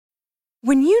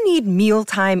When you need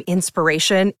mealtime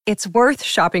inspiration, it's worth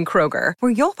shopping Kroger,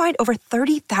 where you'll find over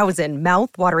 30,000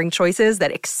 mouth-watering choices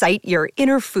that excite your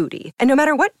inner foodie. And no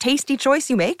matter what tasty choice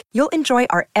you make, you'll enjoy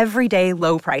our everyday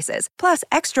low prices, plus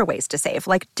extra ways to save,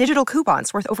 like digital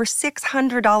coupons worth over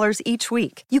 $600 each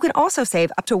week. You can also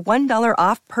save up to $1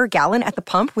 off per gallon at the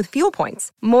pump with fuel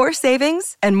points. More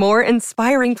savings and more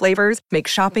inspiring flavors make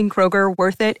shopping Kroger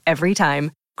worth it every time.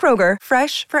 Kroger,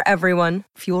 fresh for everyone.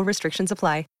 Fuel restrictions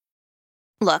apply.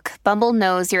 Look, Bumble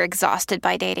knows you're exhausted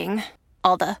by dating.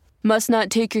 All the, must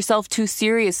not take yourself too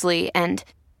seriously, and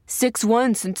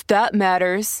 6'1" since that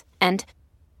matters, and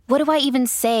what do I even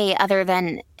say other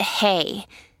than, hey?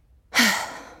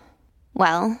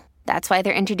 Well, that's why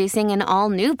they're introducing an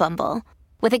all-new Bumble,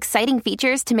 with exciting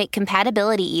features to make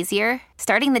compatibility easier,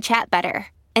 starting the chat better,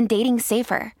 and dating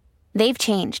safer. They've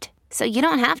changed, so you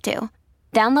don't have to.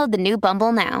 Download the new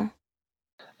Bumble now.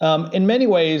 In many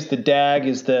ways, the DAG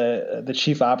is the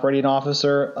chief operating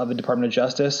officer of the Department of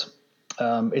Justice.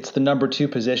 It's the number 2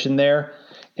 position there.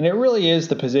 And it really is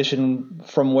the position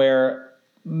from where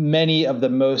many of the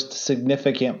most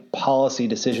significant policy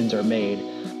decisions are made.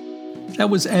 That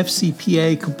was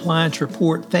FCPA compliance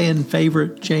report fan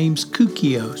favorite James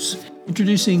Koukios,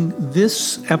 introducing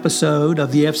this episode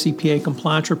of the FCPA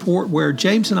compliance report, where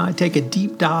James and I take a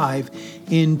deep dive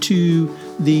into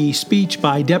the speech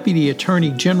by Deputy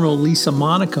Attorney General Lisa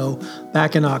Monaco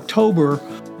back in October,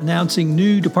 announcing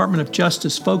new Department of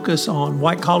Justice focus on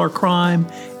white-collar crime,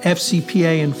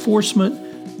 FCPA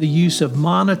enforcement, the use of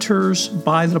monitors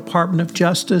by the Department of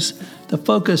Justice, the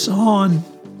focus on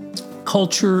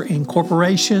culture in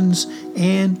corporations,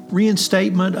 and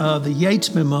reinstatement of the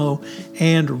Yates memo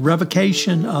and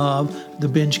revocation of the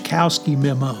Benjkowski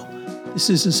memo. This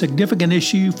is a significant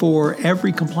issue for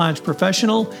every compliance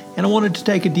professional, and I wanted to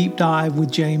take a deep dive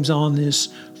with James on this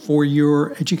for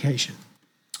your education.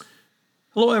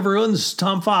 Hello, everyone. This is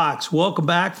Tom Fox. Welcome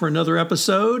back for another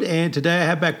episode, and today I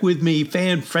have back with me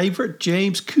fan favorite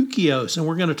James Koukios, and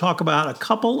we're going to talk about a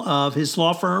couple of his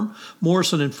law firm,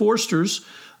 Morrison & Foerster's,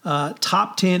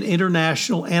 top 10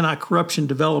 international anti-corruption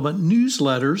development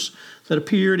newsletters that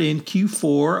appeared in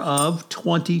Q4 of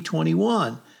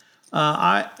 2021.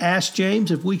 I asked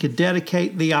James if we could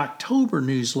dedicate the October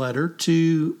newsletter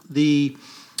to the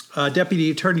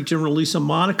Deputy Attorney General Lisa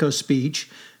Monaco speech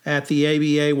at the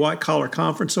ABA White Collar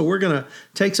Conference. So we're going to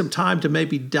take some time to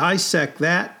maybe dissect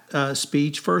that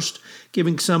speech, first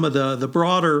giving some of the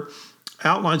broader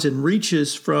outlines and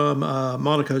reaches from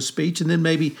Monaco's speech, and then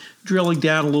maybe drilling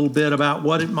down a little bit about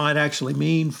what it might actually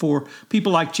mean for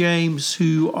people like James,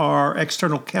 who are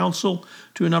external counsel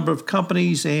to a number of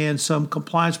companies and some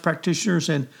compliance practitioners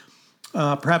and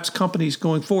perhaps companies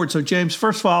going forward. So, James,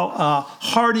 first of all,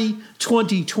 hearty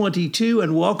 2022,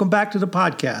 and welcome back to the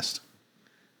podcast.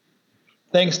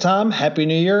 Thanks, Tom. Happy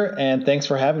New Year, and thanks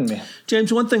for having me.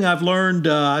 James, one thing I've learned,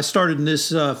 I started in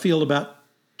this field about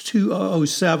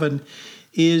 2007,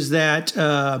 is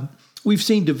that we've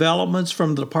seen developments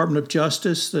from the Department of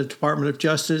Justice. The Department of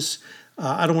Justice,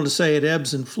 I don't want to say it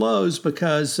ebbs and flows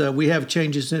because we have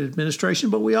changes in administration,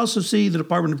 but we also see the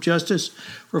Department of Justice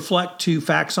reflect to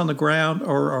facts on the ground,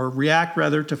 or react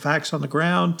rather to facts on the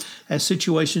ground. As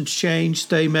situations change,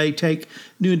 they may take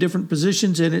new and different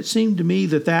positions, and it seemed to me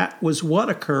that that was what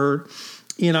occurred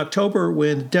in October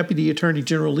when Deputy Attorney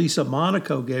General Lisa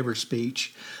Monaco gave her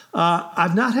speech.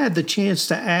 I've not had the chance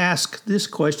to ask this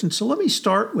question, so let me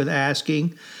start with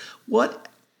asking,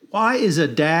 why is a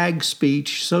DAG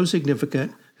speech so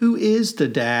significant? Who is the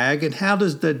DAG, and how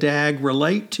does the DAG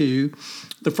relate to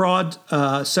the fraud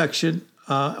section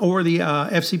or the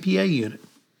FCPA unit?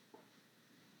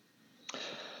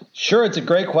 Sure, it's a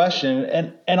great question,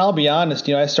 and I'll be honest.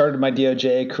 I started my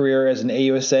DOJ career as an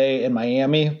AUSA in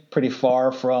Miami, pretty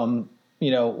far from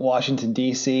Washington,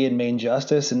 D.C. and Main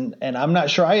Justice. And I'm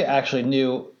not sure I actually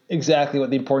knew exactly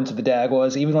what the importance of the DAG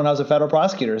was, even when I was a federal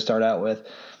prosecutor to start out with.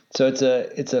 So it's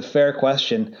a fair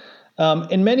question.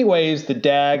 In many ways, the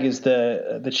DAG is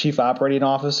the chief operating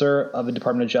officer of the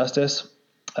Department of Justice.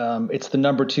 It's the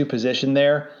number 2 position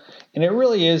there. And it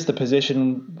really is the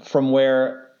position from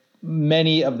where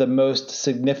many of the most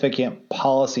significant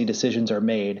policy decisions are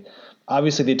made.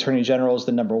 Obviously, the Attorney General is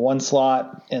the number 1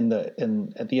 slot, and at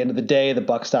the end of the day, the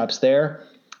buck stops there.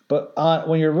 But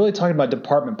when you're really talking about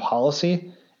department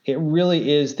policy, it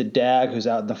really is the DAG who's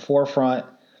out in the forefront,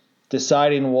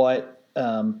 deciding what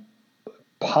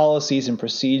policies and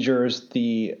procedures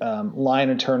the line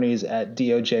attorneys at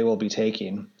DOJ will be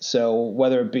taking. So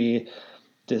whether it be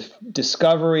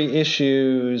discovery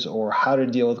issues or how to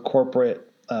deal with corporate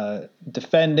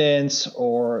defendants,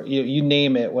 or you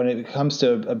name it, when it comes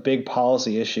to a big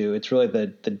policy issue, it's really the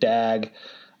DAG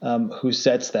who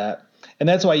sets that. And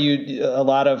that's why a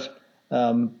lot of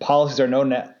policies are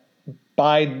known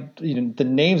by the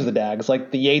names of the DAGs,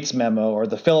 like the Yates memo or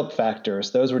the Phillip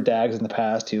factors. Those were DAGs in the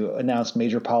past who announced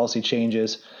major policy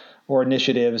changes or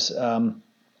initiatives and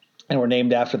were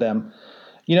named after them.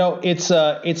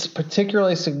 It's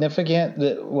particularly significant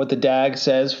that what the DAG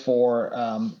says for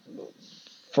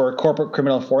corporate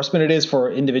criminal enforcement. It is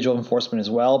for individual enforcement as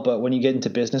well, but when you get into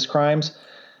business crimes,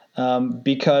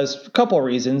 because a couple of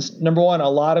reasons. Number one, a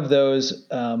lot of those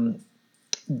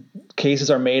cases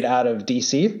are made out of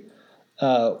D.C.,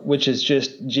 which is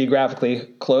just geographically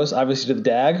close, obviously, to the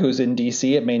DAG, who's in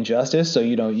D.C. at Main Justice. So,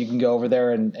 you can go over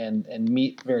there and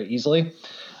meet very easily.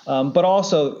 But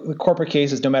also the corporate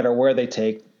cases, no matter where they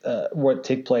take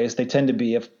place, they tend to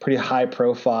be of pretty high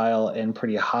profile and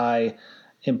pretty high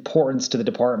importance to the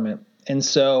department. And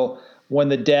so when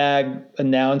the DAG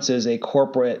announces a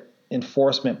corporate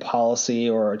enforcement policy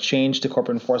or a change to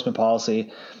corporate enforcement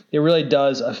policy, it really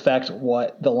does affect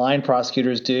what the line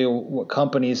prosecutors do, what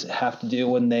companies have to do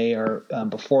when they are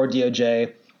before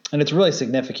DOJ, and it's really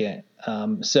significant.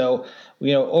 So,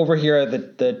 over here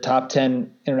at the Top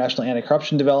 10 International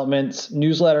Anti-Corruption Developments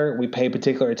newsletter, we pay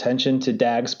particular attention to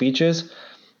DAG speeches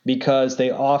because they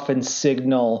often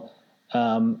signal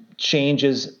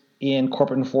changes in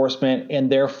corporate enforcement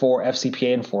and therefore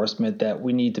FCPA enforcement that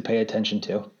we need to pay attention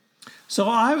to. So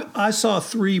I saw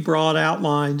three broad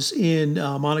outlines in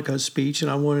Monaco's speech, and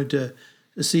I wanted to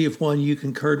see if one you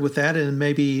concurred with that, and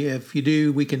maybe if you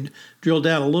do, we can drill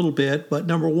down a little bit. But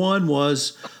number one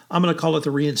was, I'm going to call it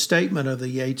the reinstatement of the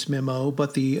Yates memo,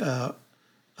 but the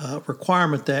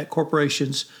requirement that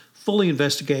corporations fully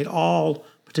investigate all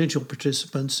potential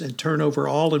participants and turn over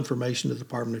all information to the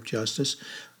Department of Justice.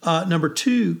 Number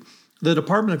two, the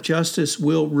Department of Justice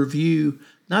will review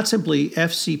not simply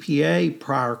FCPA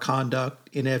prior conduct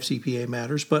in FCPA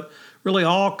matters, but really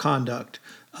all conduct.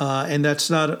 And that's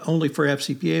not only for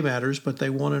FCPA matters, but they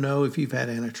want to know if you've had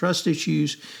antitrust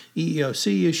issues,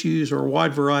 EEOC issues, or a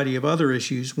wide variety of other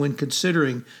issues when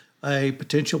considering a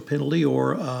potential penalty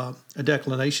or a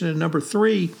declination. And number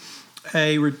three,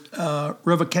 a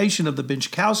revocation of the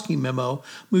Koukios memo,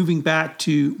 moving back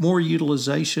to more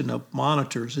utilization of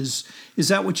monitors. Is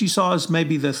that what you saw as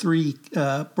maybe the three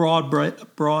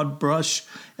broad brush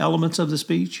elements of the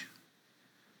speech?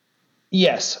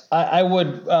 Yes, I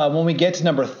would. When we get to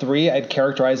number three, I'd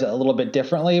characterize it a little bit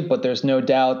differently, but there's no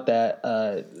doubt that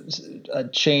a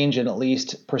change in at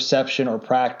least perception or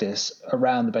practice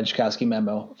around the Koukios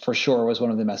memo for sure was one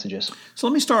of the messages. So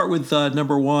let me start with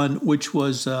number one, which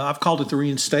was, I've called it the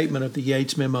reinstatement of the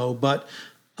Yates memo, but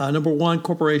number one,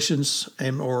 corporations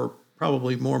or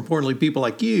probably more importantly, people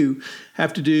like you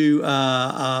have to do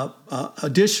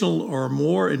additional or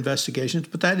more investigations,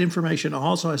 but that information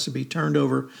also has to be turned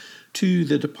over to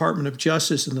the Department of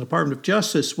Justice, and the Department of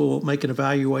Justice will make an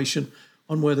evaluation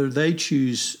on whether they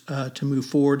choose to move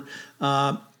forward.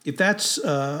 If that's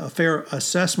a fair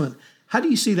assessment, how do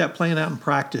you see that playing out in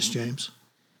practice, James?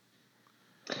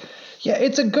 Yeah,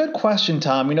 it's a good question,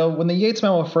 Tom. When the Yates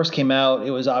memo first came out,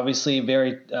 it was obviously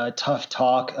very tough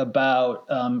talk about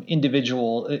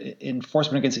individual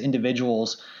enforcement against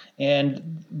individuals.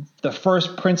 And the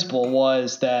first principle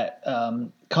was that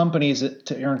companies,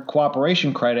 to earn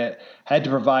cooperation credit, had to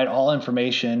provide all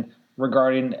information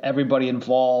regarding everybody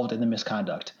involved in the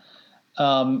misconduct.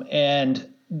 That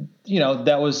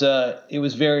was it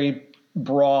was very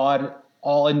broad.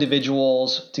 All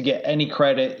individuals, to get any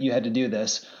credit, you had to do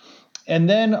this. And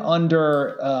then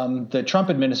under the Trump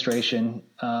administration,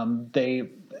 they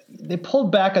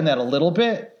pulled back on that a little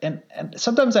bit. And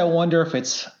sometimes I wonder if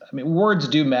words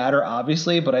do matter,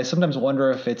 obviously, but I sometimes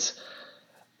wonder if it's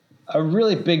a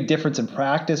really big difference in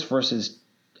practice versus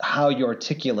how you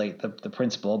articulate the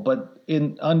principle. But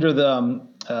under the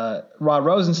Rod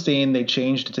Rosenstein, they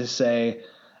changed it to say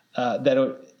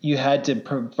that you had to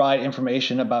provide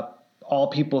information about all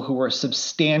people who were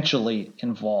substantially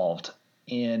involved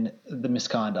in the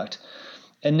misconduct.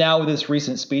 And now with this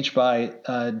recent speech by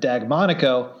DAG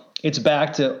Monaco, it's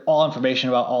back to all information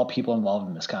about all people involved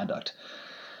in misconduct.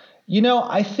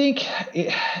 I think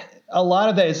a lot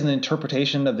of that is an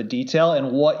interpretation of the detail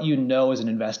and what you know as an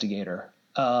investigator.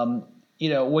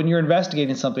 When you're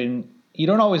investigating something, you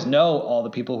don't always know all the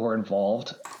people who are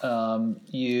involved.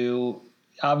 You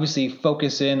obviously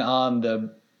focus in on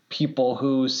the people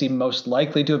who seem most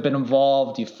likely to have been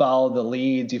involved. You follow the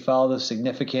leads, you follow the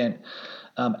significant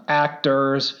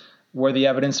actors where the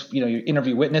evidence, you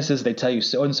interview witnesses, they tell you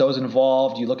so-and-so is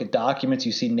involved. You look at documents,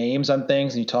 you see names on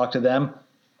things and you talk to them.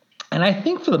 And I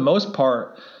think for the most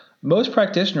part, most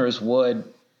practitioners would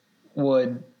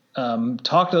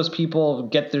talk to those people,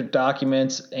 get their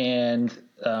documents, and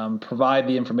provide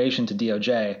the information to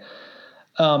DOJ.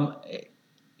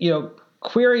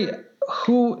 Query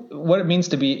what it means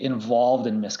to be involved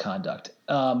in misconduct.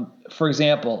 For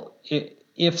example,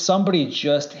 if somebody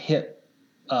just hit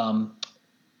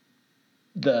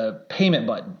the payment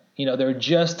button, they're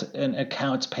just an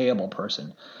accounts payable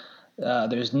person.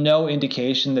 There's no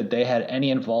indication that they had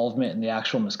any involvement in the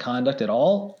actual misconduct at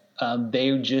all.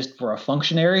 They just were a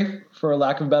functionary, for a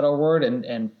lack of a better word,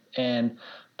 and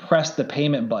pressed the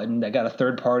payment button that got a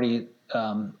third party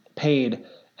paid,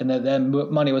 and then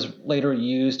money was later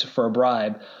used for a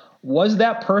bribe. Was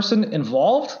that person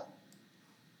involved?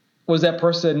 Was that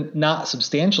person not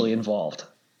substantially involved?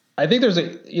 I think there's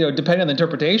depending on the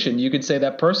interpretation, you could say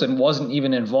that person wasn't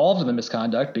even involved in the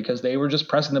misconduct because they were just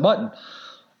pressing the button.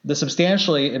 The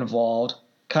substantially involved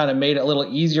kind of made it a little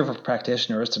easier for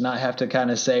practitioners to not have to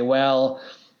kind of say, well,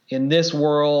 in this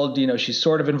world, she's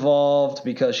sort of involved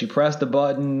because she pressed the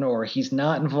button, or he's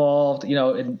not involved,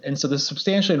 and so the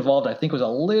substantially involved, I think, was a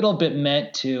little bit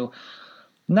meant to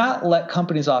not let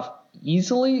companies off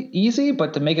easy,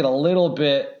 but to make it a little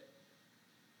bit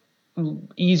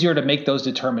easier to make those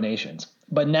determinations.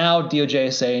 But now DOJ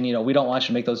is saying, we don't want you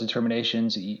to make those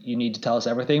determinations. You need to tell us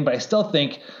everything. But I still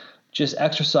think just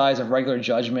exercise of regular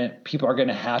judgment, people are going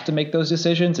to have to make those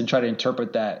decisions and try to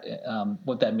interpret that,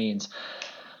 what that means.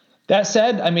 That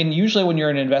said, usually when you're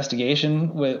in an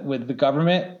investigation with the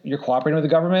government, you're cooperating with the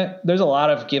government, there's a lot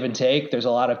of give and take. There's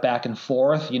a lot of back and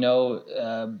forth.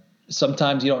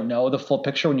 Sometimes you don't know the full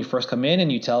picture when you first come in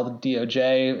and you tell the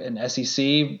DOJ and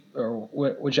SEC or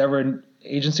whichever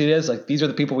agency it is, like, these are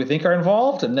the people we think are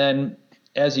involved. And then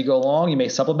as you go along, you may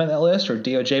supplement that list, or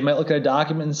DOJ might look at a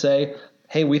document and say,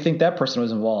 hey, we think that person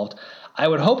was involved. I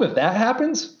would hope if that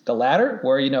happens, the latter,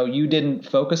 where, you didn't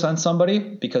focus on somebody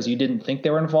because you didn't think they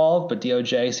were involved, but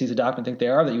DOJ sees the document and think they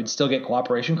are, that you'd still get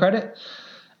cooperation credit.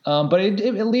 But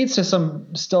it leads to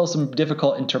some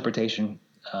difficult interpretation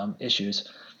issues.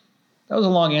 That was a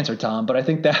long answer, Tom, but I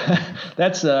think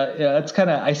that's kind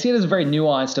of, I see it as very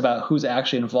nuanced about who's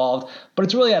actually involved, but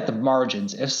it's really at the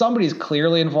margins. If somebody's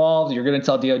clearly involved, you're going to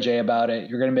tell DOJ about it.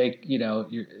 You're going to make,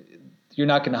 you're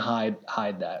not going to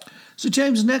hide that. So,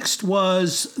 James, next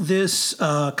was this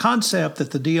concept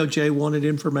that the DOJ wanted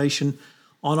information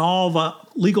on all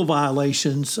legal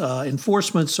violations,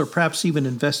 enforcements, or perhaps even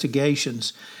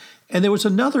investigations. And there was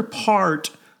another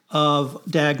part of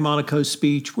Dag Monaco's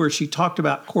speech where she talked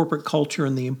about corporate culture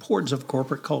and the importance of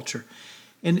corporate culture.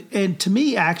 And to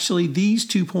me, actually, these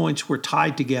 2 points were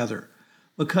tied together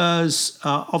because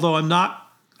although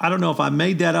I don't know if I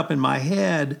made that up in my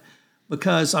head,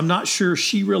 because I'm not sure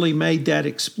she really made that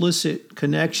explicit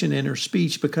connection in her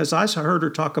speech, because I heard her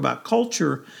talk about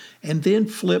culture and then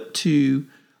flip to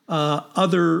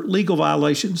other legal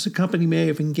violations the company may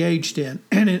have engaged in.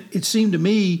 And it seemed to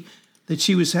me that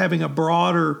she was having a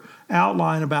broader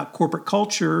outline about corporate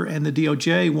culture, and the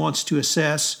DOJ wants to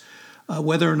assess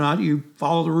whether or not you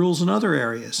follow the rules in other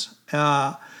areas.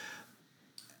 I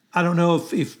don't know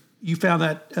if you found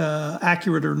that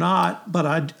accurate or not,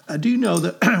 but I do know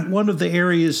that one of the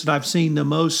areas that I've seen the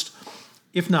most,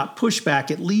 if not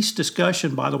pushback, at least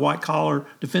discussion by the white-collar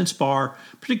defense bar,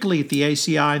 particularly at the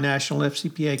ACI National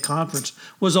FCPA Conference,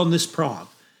 was on this prong.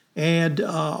 And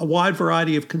a wide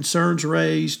variety of concerns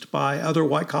raised by other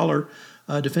white-collar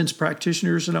defense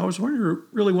practitioners. And I was wondering,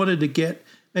 really wanted to get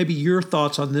maybe your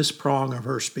thoughts on this prong of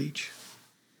her speech.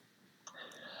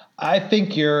 I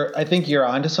think you're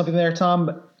onto something there,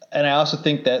 Tom. And I also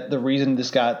think that the reason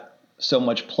this got so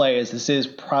much play is this is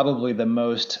probably the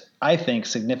most, I think,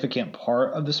 significant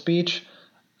part of the speech,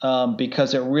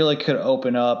 because it really could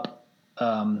open up,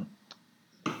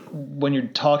 when you're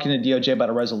talking to DOJ about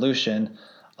a resolution,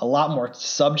 a lot more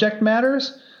subject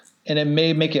matters, and it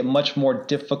may make it much more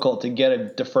difficult to get a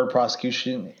deferred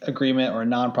prosecution agreement or a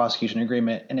non-prosecution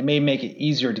agreement, and it may make it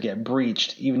easier to get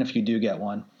breached, even if you do get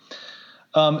one.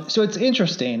 So it's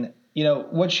interesting.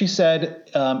 What she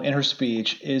said in her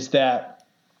speech is that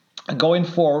going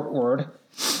forward,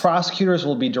 prosecutors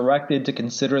will be directed to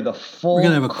consider the full We're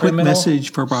going to have a quick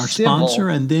message from our sponsor,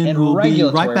 and then we'll be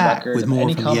right back with more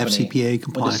from the FCPA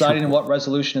compliance deciding report. what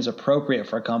resolution is appropriate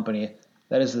for a company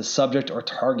that is the subject or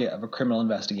target of a criminal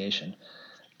investigation.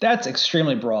 That's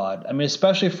extremely broad.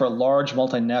 Especially for large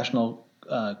multinational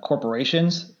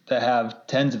corporations that have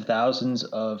tens of thousands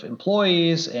of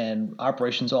employees and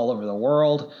operations all over the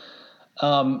world.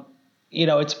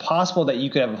 It's possible that you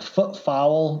could have a foot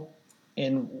foul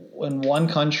in one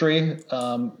country.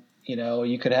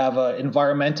 You could have an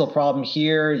environmental problem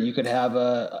here. You could have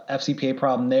a FCPA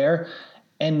problem there,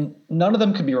 and none of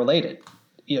them could be related.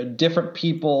 Different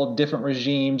people, different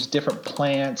regimes, different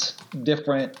plants,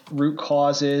 different root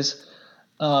causes.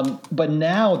 But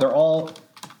now they're all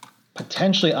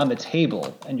potentially on the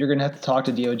table, and you're going to have to talk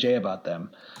to DOJ about them.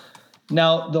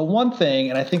 Now, the one thing,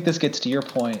 and I think this gets to your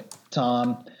point,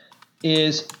 Tom,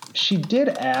 is she did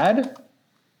add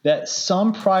that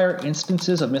some prior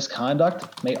instances of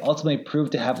misconduct may ultimately prove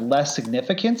to have less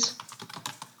significance,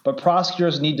 but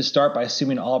prosecutors need to start by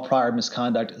assuming all prior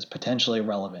misconduct is potentially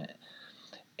relevant.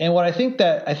 And what I think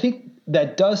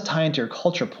that does tie into your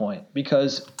culture point,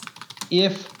 because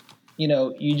if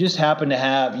you just happen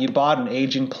to you bought an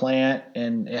aging plant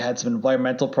and it had some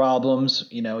environmental problems,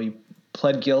 you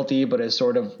pled guilty, but it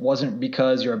sort of wasn't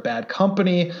because you're a bad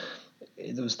company.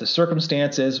 It was the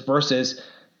circumstances versus,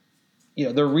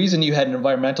 the reason you had an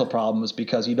environmental problem was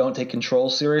because you don't take control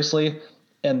seriously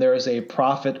and there is a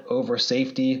profit over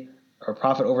safety or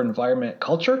profit over environment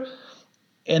culture.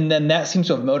 And then that seems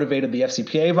to have motivated the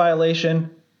FCPA violation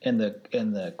and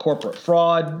the corporate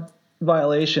fraud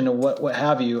violation and what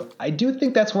have you. I do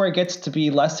think that's where it gets to be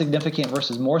less significant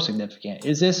versus more significant.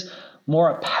 Is this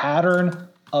more a pattern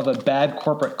of a bad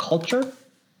corporate culture,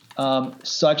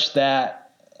 such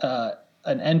that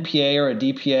an NPA or a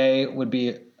DPA would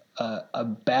be a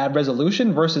bad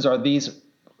resolution, versus are these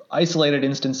isolated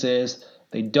instances,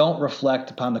 they don't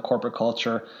reflect upon the corporate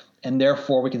culture, and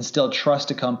therefore we can still trust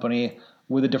a company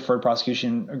with a deferred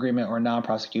prosecution agreement or a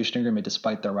non-prosecution agreement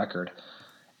despite their record.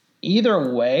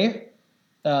 Either way,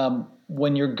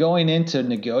 when you're going in to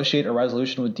negotiate a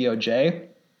resolution with DOJ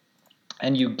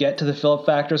and you get to the Philip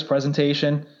factors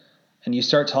presentation and you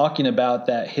start talking about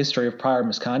that history of prior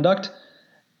misconduct,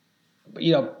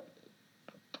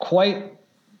 quite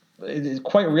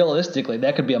realistically,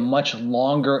 that could be a much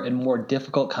longer and more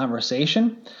difficult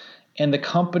conversation. And the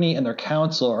company and their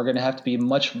counsel are going to have to be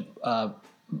much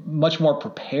more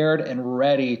prepared and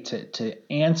ready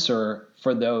to answer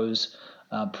for those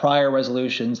prior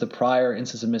resolutions, the prior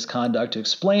instances of misconduct, to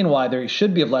explain why there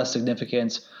should be of less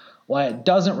significance, why it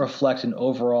doesn't reflect an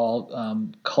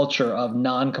overall culture of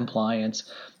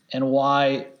non-compliance, and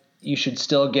why you should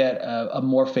still get a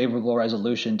more favorable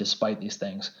resolution despite these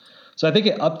things. So I think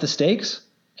it upped the stakes,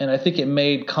 and I think it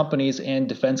made companies and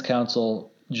defense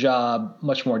counsel job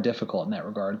much more difficult in that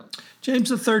regard. James,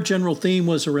 the third general theme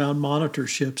was around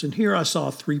monitorships, and here I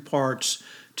saw three parts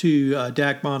to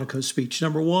Dak Monaco's speech.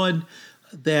 Number one,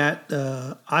 that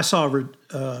I saw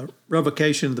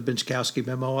revocation of the Benchkowski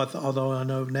memo, although I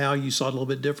know now you saw it a little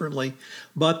bit differently,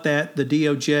 but that the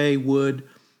DOJ would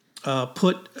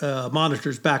put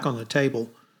monitors back on the table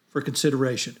for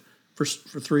consideration for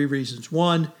three reasons.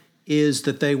 One is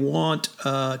that they want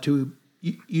to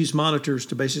use monitors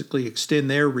to basically extend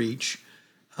their reach,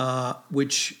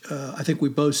 which I think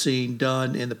we've both seen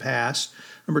done in the past.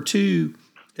 Number two,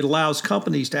 it allows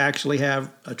companies to actually have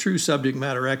a true subject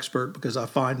matter expert, because I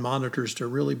find monitors to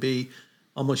really be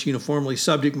almost uniformly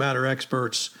subject matter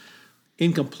experts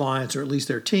in compliance, or at least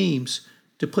their teams,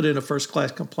 to put in a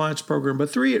first-class compliance program.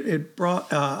 But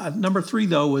number three,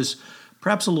 though, was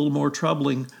perhaps a little more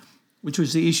troubling, which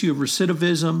was the issue of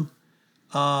recidivism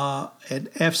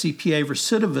and FCPA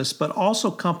recidivists, but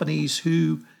also companies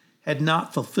who had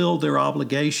not fulfilled their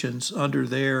obligations under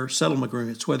their settlement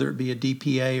agreements, whether it be a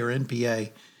DPA or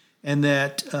NPA. And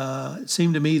that it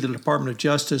seemed to me the Department of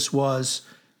Justice was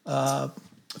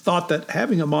thought that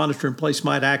having a monitor in place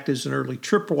might act as an early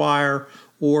tripwire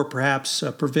or perhaps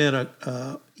prevent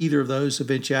either of those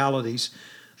eventualities.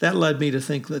 That led me to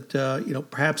think that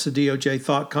perhaps the DOJ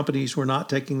thought companies were not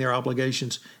taking their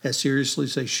obligations as seriously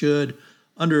as they should.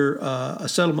 Under a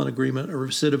settlement agreement, a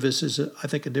recidivist is, I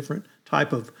think, a different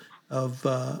type of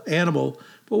animal.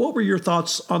 But what were your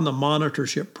thoughts on the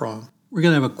monitorship prong? We're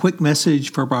going to have a quick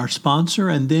message from our sponsor,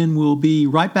 and then we'll be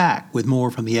right back with more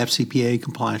from the FCPA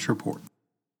Compliance Report.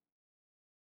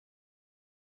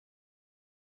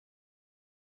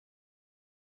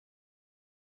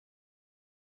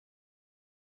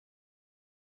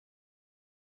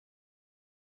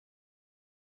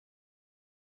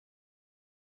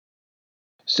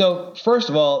 So first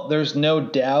of all, there's no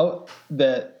doubt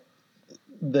that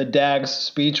the DAG's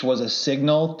speech was a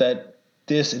signal that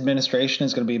this administration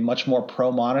is going to be much more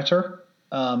pro-monitor,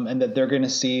 and that they're going to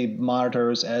see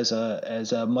monitors as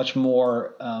a much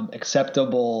more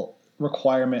acceptable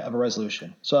requirement of a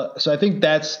resolution. So I think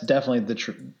that's definitely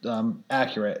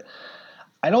accurate.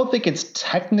 I don't think it's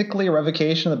technically a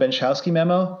revocation of the Benchkowski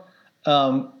memo,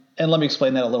 and let me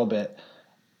explain that a little bit.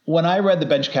 When I read the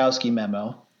Benchkowski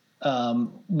memo,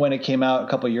 when it came out a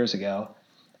couple of years ago,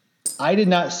 I did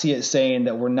not see it saying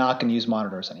that we're not going to use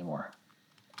monitors anymore.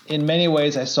 In many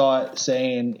ways, I saw it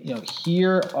saying,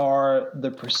 here are the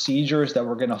procedures that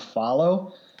we're going to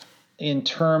follow in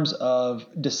terms of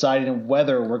deciding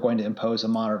whether we're going to impose a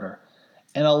monitor.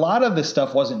 And a lot of this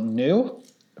stuff wasn't new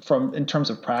in terms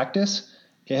of practice.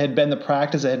 It had been the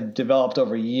practice that had developed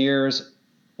over years,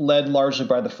 led largely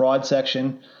by the fraud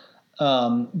section,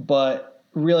 but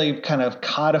really kind of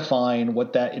codifying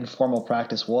what that informal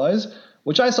practice was,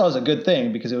 which I saw as a good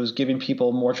thing because it was giving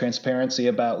people more transparency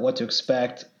about what to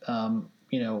expect,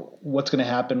 what's going to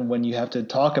happen when you have to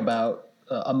talk about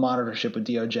a monitorship with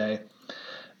DOJ.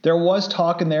 There was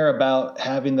talk in there about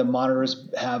having the monitors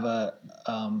have a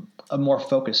more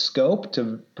focused scope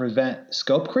to prevent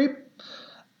scope creep.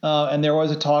 And there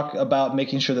was a talk about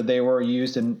making sure that they were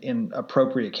used in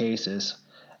appropriate cases.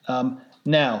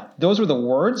 Now, those were the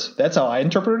words. That's how I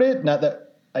interpreted it. Not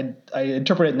that I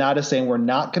interpret it not as saying we're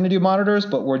not going to do monitors,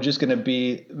 but we're just going to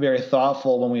be very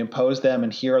thoughtful when we impose them,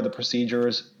 and here are the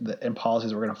procedures and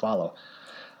policies we're going to follow.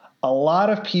 A lot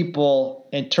of people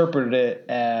interpreted it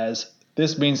as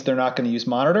this means they're not going to use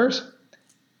monitors.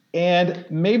 And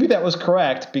maybe that was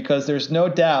correct because there's no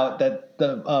doubt that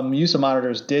the use of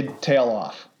monitors did tail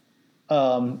off.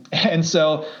 And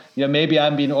so, maybe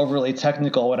I'm being overly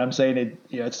technical when I'm saying it,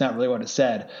 it's not really what it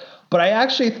said. But I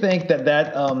actually think that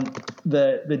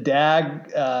the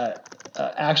DAG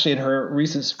actually in her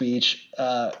recent speech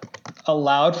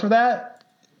allowed for that,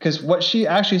 because what she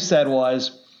actually said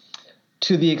was,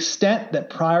 to the extent that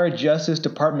prior Justice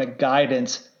Department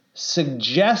guidance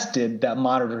suggested that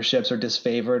monitorships are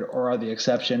disfavored or are the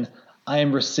exception, I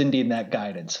am rescinding that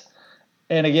guidance.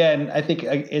 And again, I think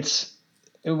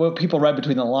what people read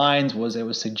between the lines was it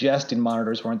was suggesting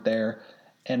monitors weren't there,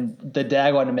 and the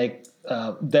DAG wanted to make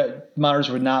that monitors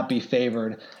would not be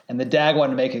favored, and the DAG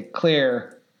wanted to make it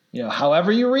clear,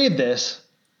 however you read this,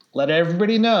 let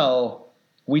everybody know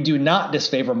we do not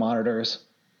disfavor monitors.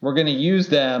 We're going to use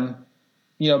them,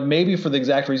 maybe for the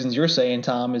exact reasons you're saying,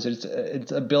 Tom, is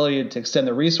its ability to extend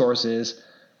the resources,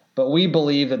 but we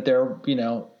believe that they're,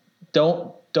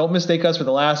 don't mistake us for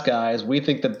the last guys. We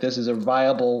think that this is a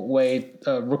viable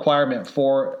requirement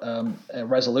for a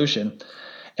resolution.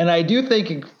 And I do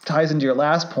think it ties into your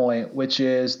last point, which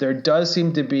is there does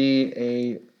seem to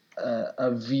be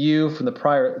a view from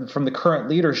the current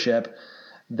leadership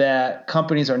that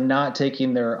companies are not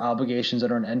taking their obligations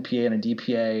under an NPA and a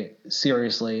DPA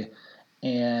seriously,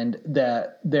 and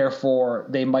that therefore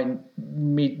they might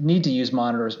need to use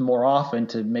monitors more often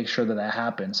to make sure that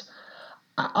happens.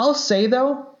 I'll say,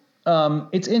 though,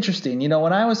 it's interesting.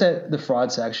 When I was at the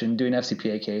fraud section doing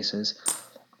FCPA cases,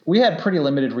 we had pretty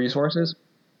limited resources.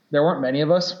 There weren't many of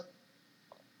us.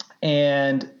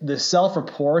 And the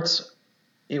self-reports,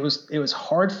 it was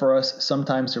hard for us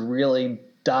sometimes to really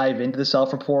dive into the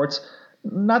self-reports.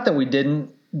 Not that we didn't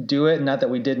do it, not that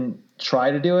we didn't try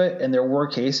to do it. And there were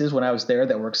cases when I was there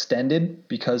that were extended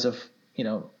because of,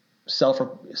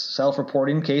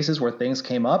 self-reporting cases where things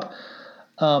came up.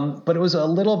 But it was a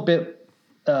little bit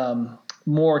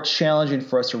more challenging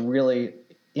for us to really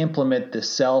implement the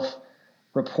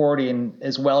self-reporting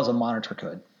as well as a monitor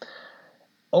could.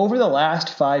 Over the last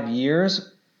 5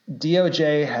 years,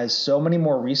 DOJ has so many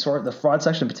more resources. The fraud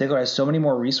section in particular has so many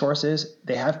more resources.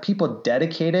 They have people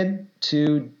dedicated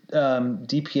to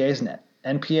DPAs and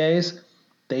NPAs.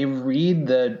 They read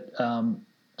the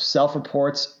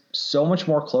self-reports so much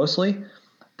more closely.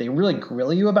 They really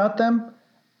grill you about them.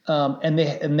 And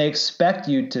they expect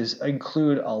you to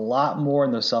include a lot more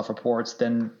in those self-reports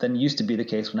than used to be the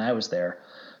case when I was there.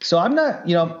 So I'm not,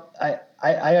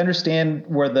 I understand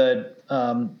where the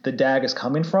DAG is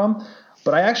coming from,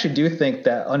 but I actually do think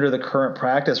that under the current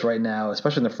practice right now,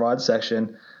 especially in the fraud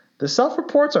section, the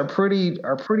self-reports are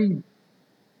pretty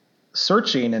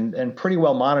searching and pretty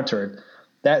well monitored.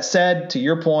 That said, to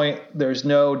your point, there's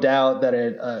no doubt that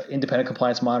an independent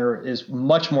compliance monitor is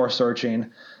much more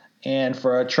searching, and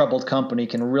for a troubled company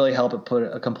can really help it put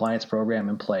a compliance program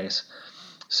in place.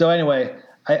 So anyway,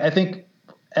 I think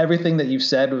everything that you've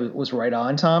said was right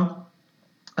on, Tom.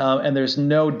 And there's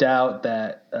no doubt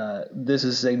that this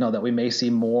is a signal that we may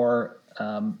see more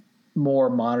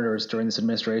monitors during this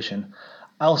administration.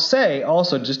 I'll say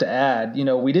also, just to add,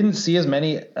 we didn't see as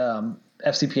many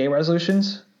FCPA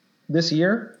resolutions this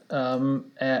year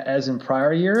as in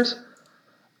prior years.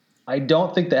 I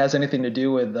don't think that has anything to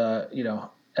do with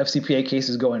FCPA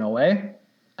cases going away.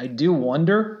 I do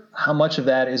wonder how much of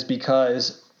that is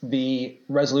because the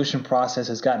resolution process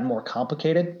has gotten more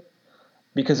complicated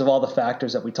because of all the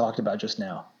factors that we talked about just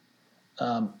now.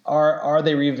 Are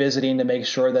they revisiting to make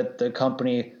sure that the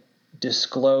company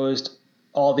disclosed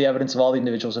all the evidence of all the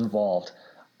individuals involved?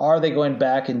 Are they going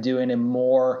back and doing a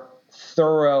more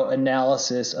thorough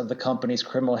analysis of the company's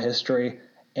criminal history?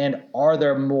 And are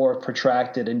there more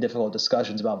protracted and difficult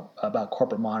discussions about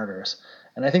corporate monitors?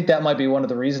 And I think that might be one of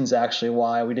the reasons actually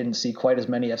why we didn't see quite as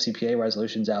many FCPA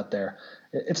resolutions out there.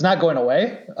 It's not going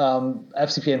away.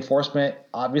 FCPA enforcement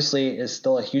obviously is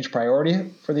still a huge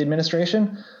priority for the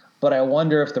administration, but I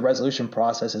wonder if the resolution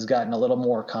process has gotten a little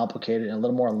more complicated and a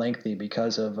little more lengthy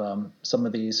because of some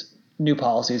of these new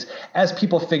policies. As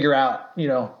people figure out,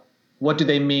 what do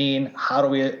they mean? How do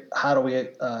we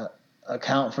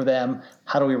account for them?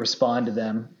 How do we respond to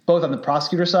them, both on the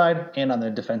prosecutor side and on the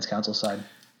defense counsel side?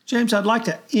 James, I'd like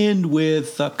to end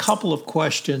with a couple of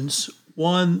questions.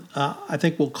 One, I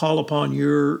think we'll call upon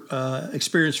your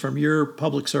experience from your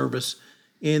public service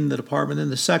in the department.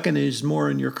 And the second is more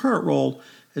in your current role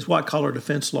as white-collar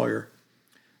defense lawyer.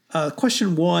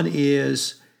 Question one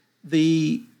is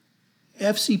the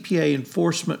FCPA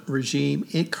enforcement regime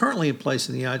currently in place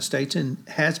in the United States and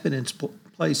has been in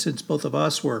place since both of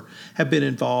us have been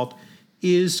involved,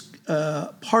 is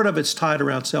part of it's tied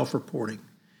around self-reporting.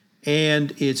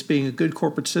 And it's being a good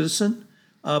corporate citizen.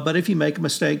 But if you make a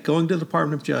mistake, going to the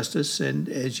Department of Justice, and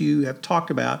as you have talked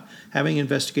about, having an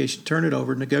investigation, turn it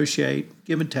over, negotiate,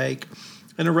 give and take,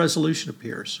 and a resolution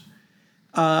appears.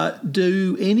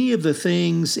 Do any of the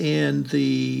things in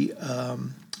the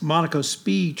Monaco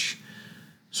speech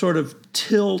sort of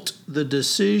tilt the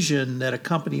decision that a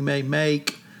company may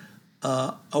make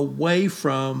away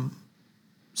from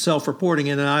self-reporting?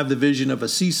 And I have the vision of a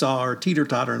seesaw or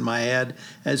teeter-totter in my head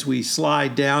as we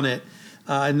slide down it.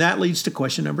 And that leads to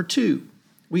question number two.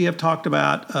 We have talked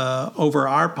about over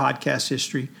our podcast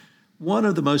history, one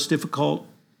of the most difficult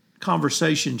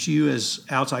conversations you as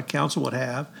outside counsel would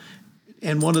have,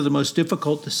 and one of the most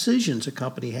difficult decisions a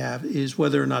company have is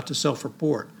whether or not to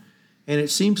self-report. And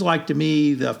it seems like to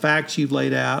me the facts you've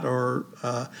laid out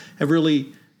have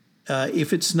really,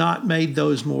 if it's not made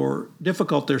those more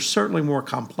difficult, they're certainly more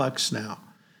complex now.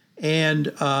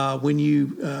 And when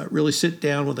you really sit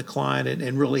down with a client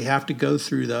and really have to go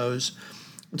through those.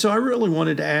 And so I really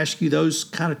wanted to ask you those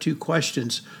kind of two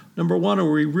questions. Number one,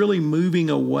 are we really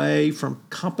moving away from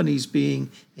companies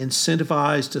being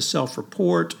incentivized to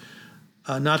self-report?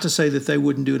 Not to say that they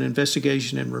wouldn't do an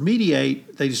investigation and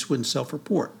remediate, they just wouldn't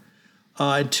self-report.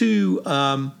 And two,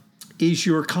 is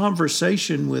your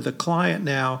conversation with a client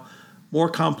now more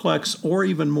complex or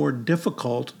even more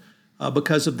difficult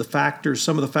because of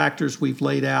some of the factors we've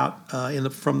laid out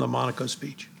from the Monaco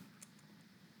speech?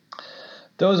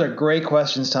 Those are great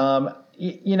questions, Tom.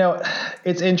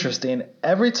 It's interesting.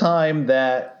 Every time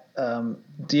that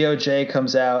DOJ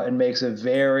comes out and makes a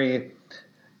very,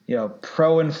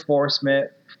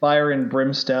 pro-enforcement, fire and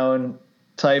brimstone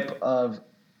type of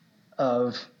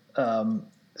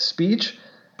speech,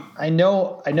 I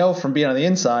know from being on the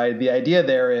inside, the idea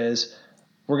there is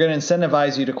we're going to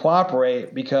incentivize you to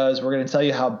cooperate because we're going to tell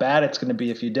you how bad it's going to be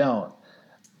if you don't.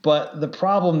 But the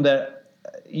problem that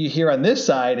you hear on this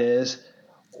side is,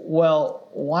 well,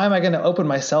 why am I going to open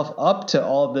myself up to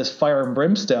all of this fire and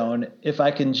brimstone if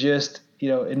I can just,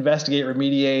 investigate,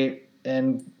 remediate,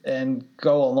 and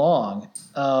go along?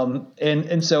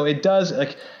 And so it does,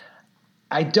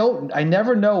 I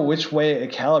never know which way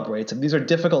it calibrates. And these are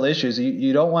difficult issues.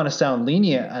 You don't want to sound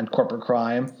lenient on corporate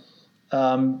crime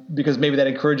because maybe that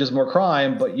encourages more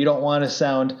crime, but you don't want to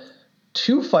sound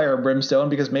too fire and brimstone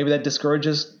because maybe that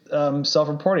discourages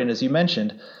self-reporting, as you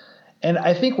mentioned. And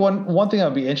I think one thing that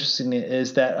would be interesting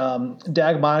is that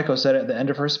Dag Monaco said at the end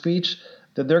of her speech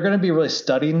that they're going to be really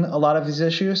studying a lot of these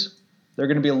issues. They're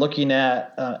going to be looking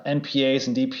at NPAs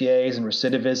and DPAs and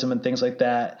recidivism and things like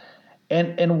that.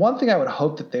 And one thing I would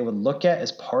hope that they would look at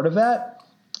as part of that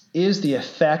is the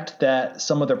effect that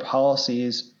some of their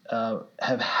policies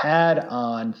have had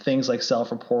on things like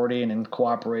self-reporting and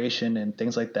cooperation and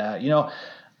things like that.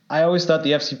 I always thought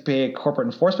the FCPA corporate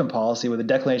enforcement policy with the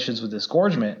declarations with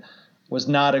disgorgement was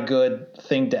not a good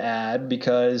thing to add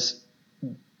because,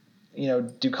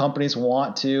 do companies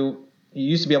want to – you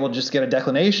used to be able to just get a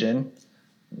declination.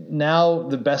 Now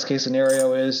the best case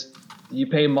scenario is you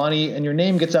pay money and your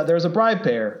name gets out there as a bribe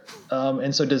payer.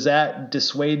 And so does that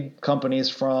dissuade companies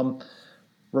from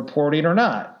reporting or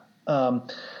not?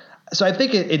 So I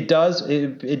think it does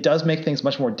make things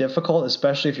much more difficult,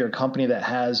 especially if you're a company that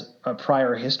has a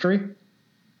prior history.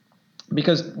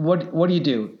 Because what do you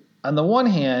do? On the one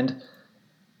hand,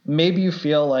 maybe you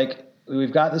feel like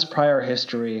we've got this prior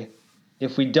history.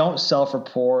 If we don't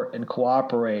self-report and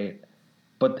cooperate,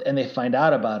 and they find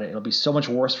out about it, it'll be so much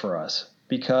worse for us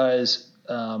because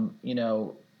the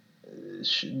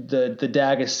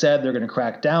DAG has said they're going to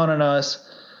crack down on us.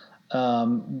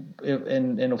 And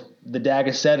the DAG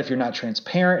has said if you're not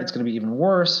transparent, it's going to be even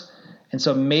worse. And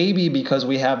so maybe because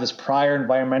we have this prior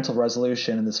environmental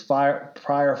resolution and this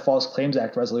prior False Claims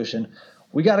Act resolution,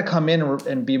 we got to come in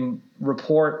and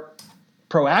report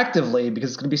proactively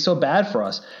because it's going to be so bad for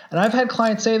us. And I've had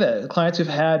clients say that. Clients who've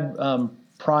had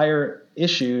prior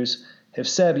issues have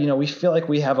said, we feel like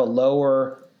we have a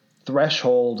lower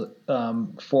threshold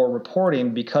for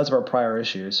reporting because of our prior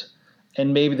issues.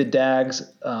 And maybe the DAG's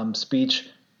speech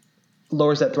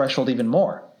lowers that threshold even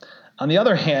more. On the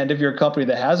other hand, if you're a company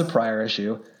that has a prior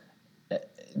issue,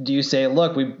 do you say,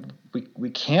 look, we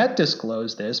can't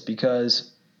disclose this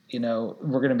because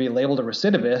we're going to be labeled a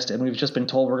recidivist, and we've just been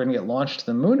told we're going to get launched to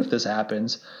the moon if this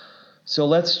happens. So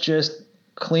let's just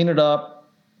clean it up,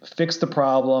 fix the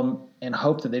problem, and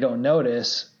hope that they don't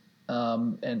notice,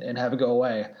 and have it go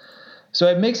away. So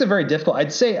it makes it very difficult.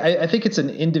 I'd say I think it's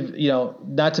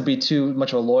not to be too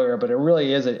much of a lawyer, but it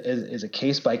really is a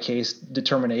case by case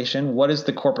determination. What is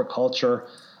the corporate culture?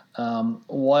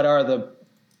 What are the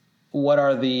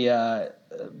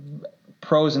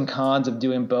pros and cons of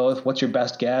doing both? What's your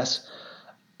best guess?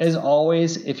 As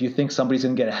always, if you think somebody's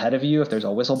going to get ahead of you, if there's a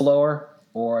whistleblower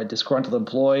or a disgruntled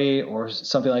employee or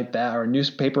something like that, or a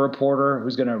newspaper reporter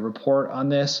who's going to report on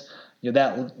this,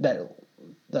 that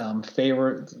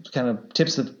favor kind of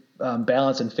tips the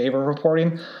balance in favor of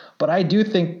reporting. But I do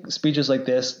think speeches like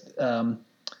this,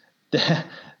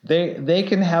 they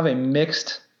can have a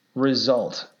mixed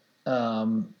result.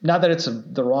 Not that it's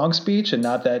the wrong speech, and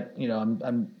not that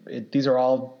these are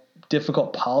all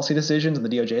difficult policy decisions on the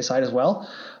DOJ side as well.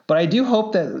 But I do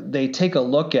hope that they take a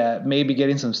look at maybe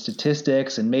getting some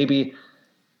statistics and maybe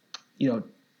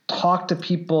talk to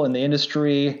people in the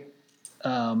industry,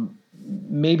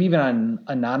 maybe even on an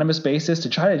anonymous basis, to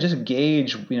try to just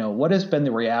gauge what has been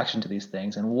the reaction to these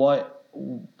things, and what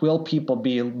will people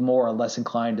be more or less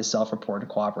inclined to self-report and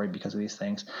cooperate because of these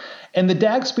things. And the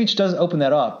DAG speech does open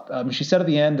that up. She said at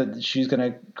the end that she's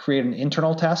going to create an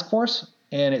internal task force,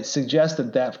 and it suggests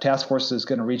that task force is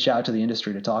going to reach out to the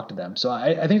industry to talk to them. So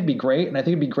I think it'd be great, and I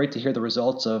think it'd be great to hear the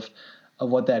results of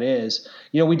what that is.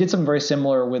 We did something very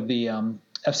similar with the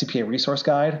FCPA resource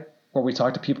guide, where we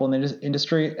talked to people in the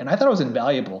industry, and I thought it was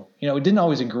invaluable. We didn't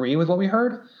always agree with what we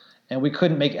heard, and we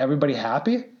couldn't make everybody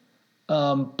happy.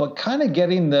 But kind of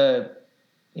getting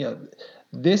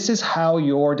this is how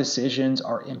your decisions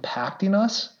are impacting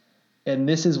us, and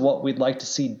this is what we'd like to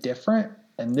see different,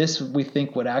 and this we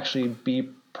think would actually be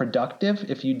productive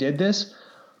if you did this,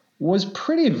 was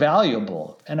pretty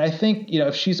valuable. And I think,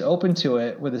 if she's open to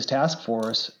it with this task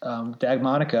force, DAG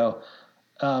Monaco,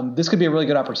 this could be a really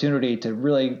good opportunity to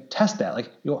really test that.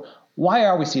 Like, why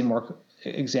are we seeing more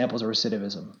examples of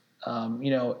recidivism?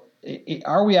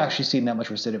 Are we actually seeing that much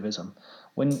recidivism?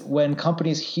 When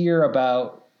companies hear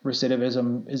about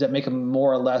recidivism, does that make them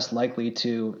more or less likely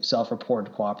to self-report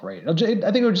and cooperate? I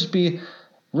think it would just be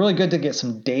really good to get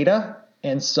some data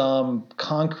and some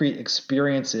concrete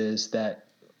experiences that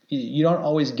you don't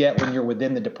always get when you're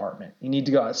within the department. You need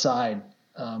to go outside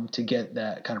to get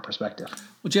that kind of perspective.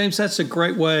 Well, James, that's a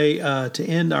great way to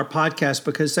end our podcast,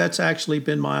 because that's actually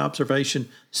been my observation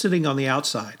sitting on the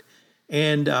outside.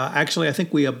 And actually, I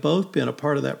think we have both been a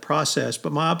part of that process.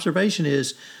 But my observation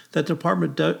is that the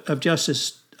Department of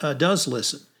Justice does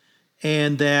listen,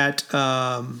 and that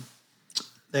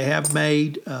they have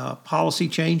made policy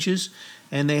changes,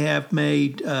 and they have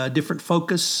made different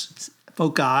foci,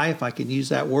 if I can use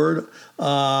that word,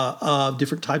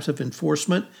 different types of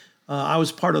enforcement. I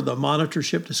was part of the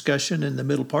monitorship discussion in the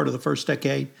middle part of the first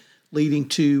decade, leading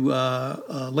to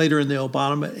later in the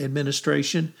Obama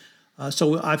administration.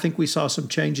 So I think we saw some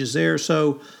changes there.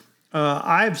 So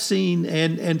I've seen,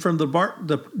 and from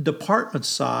the department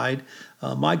side,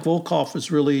 Mike Volkov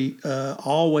has really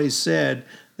always said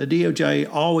the DOJ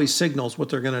always signals what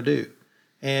they're going to do,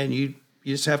 and you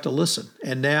just have to listen.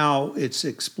 And now it's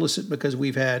explicit because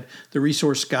we've had the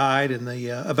resource guide and the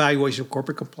evaluation of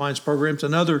corporate compliance programs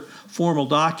and other formal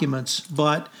documents.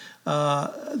 But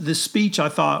this speech, I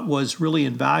thought, was really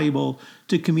invaluable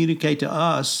to communicate to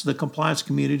us, the compliance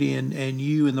community, and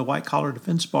you in the White Collar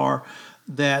Defense Bar,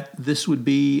 that this would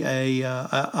be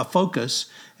a focus,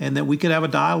 and that we could have a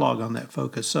dialogue on that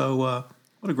focus. So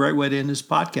what a great way to end this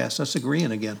podcast. Us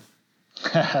agreeing again.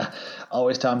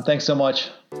 Always, Tom. Thanks so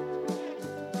much.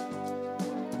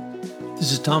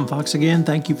 This is Tom Fox again.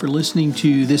 Thank you for listening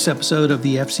to this episode of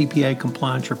the FCPA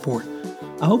Compliance Report.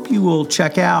 I hope you will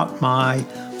check out my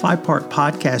 5-part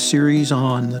podcast series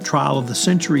on the trial of the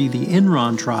century, the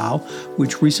Enron trial,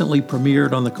 which recently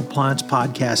premiered on the Compliance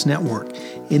Podcast Network.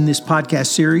 In this podcast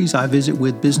series, I visit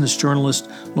with business journalist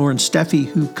Lauren Steffi,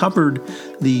 who covered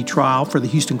the trial for the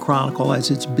Houston Chronicle as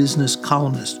its business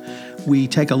columnist. We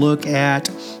take a look at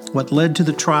what led to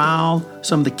the trial,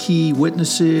 some of the key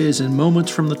witnesses and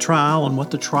moments from the trial, and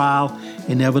what the trial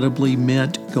inevitably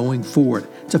meant going forward.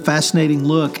 It's a fascinating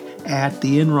look at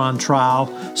the Enron trial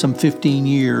some 15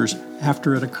 years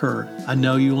after it occurred. I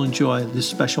know you'll enjoy this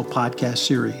special podcast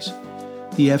series.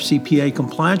 The FCPA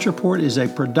Compliance Report is a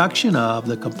production of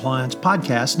the Compliance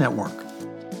Podcast Network.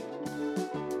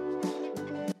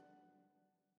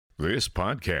 This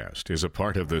podcast is a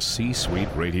part of the C-Suite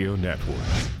Radio Network.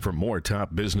 For more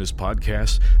top business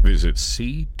podcasts, visit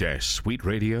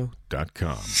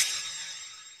c-suiteradio.com.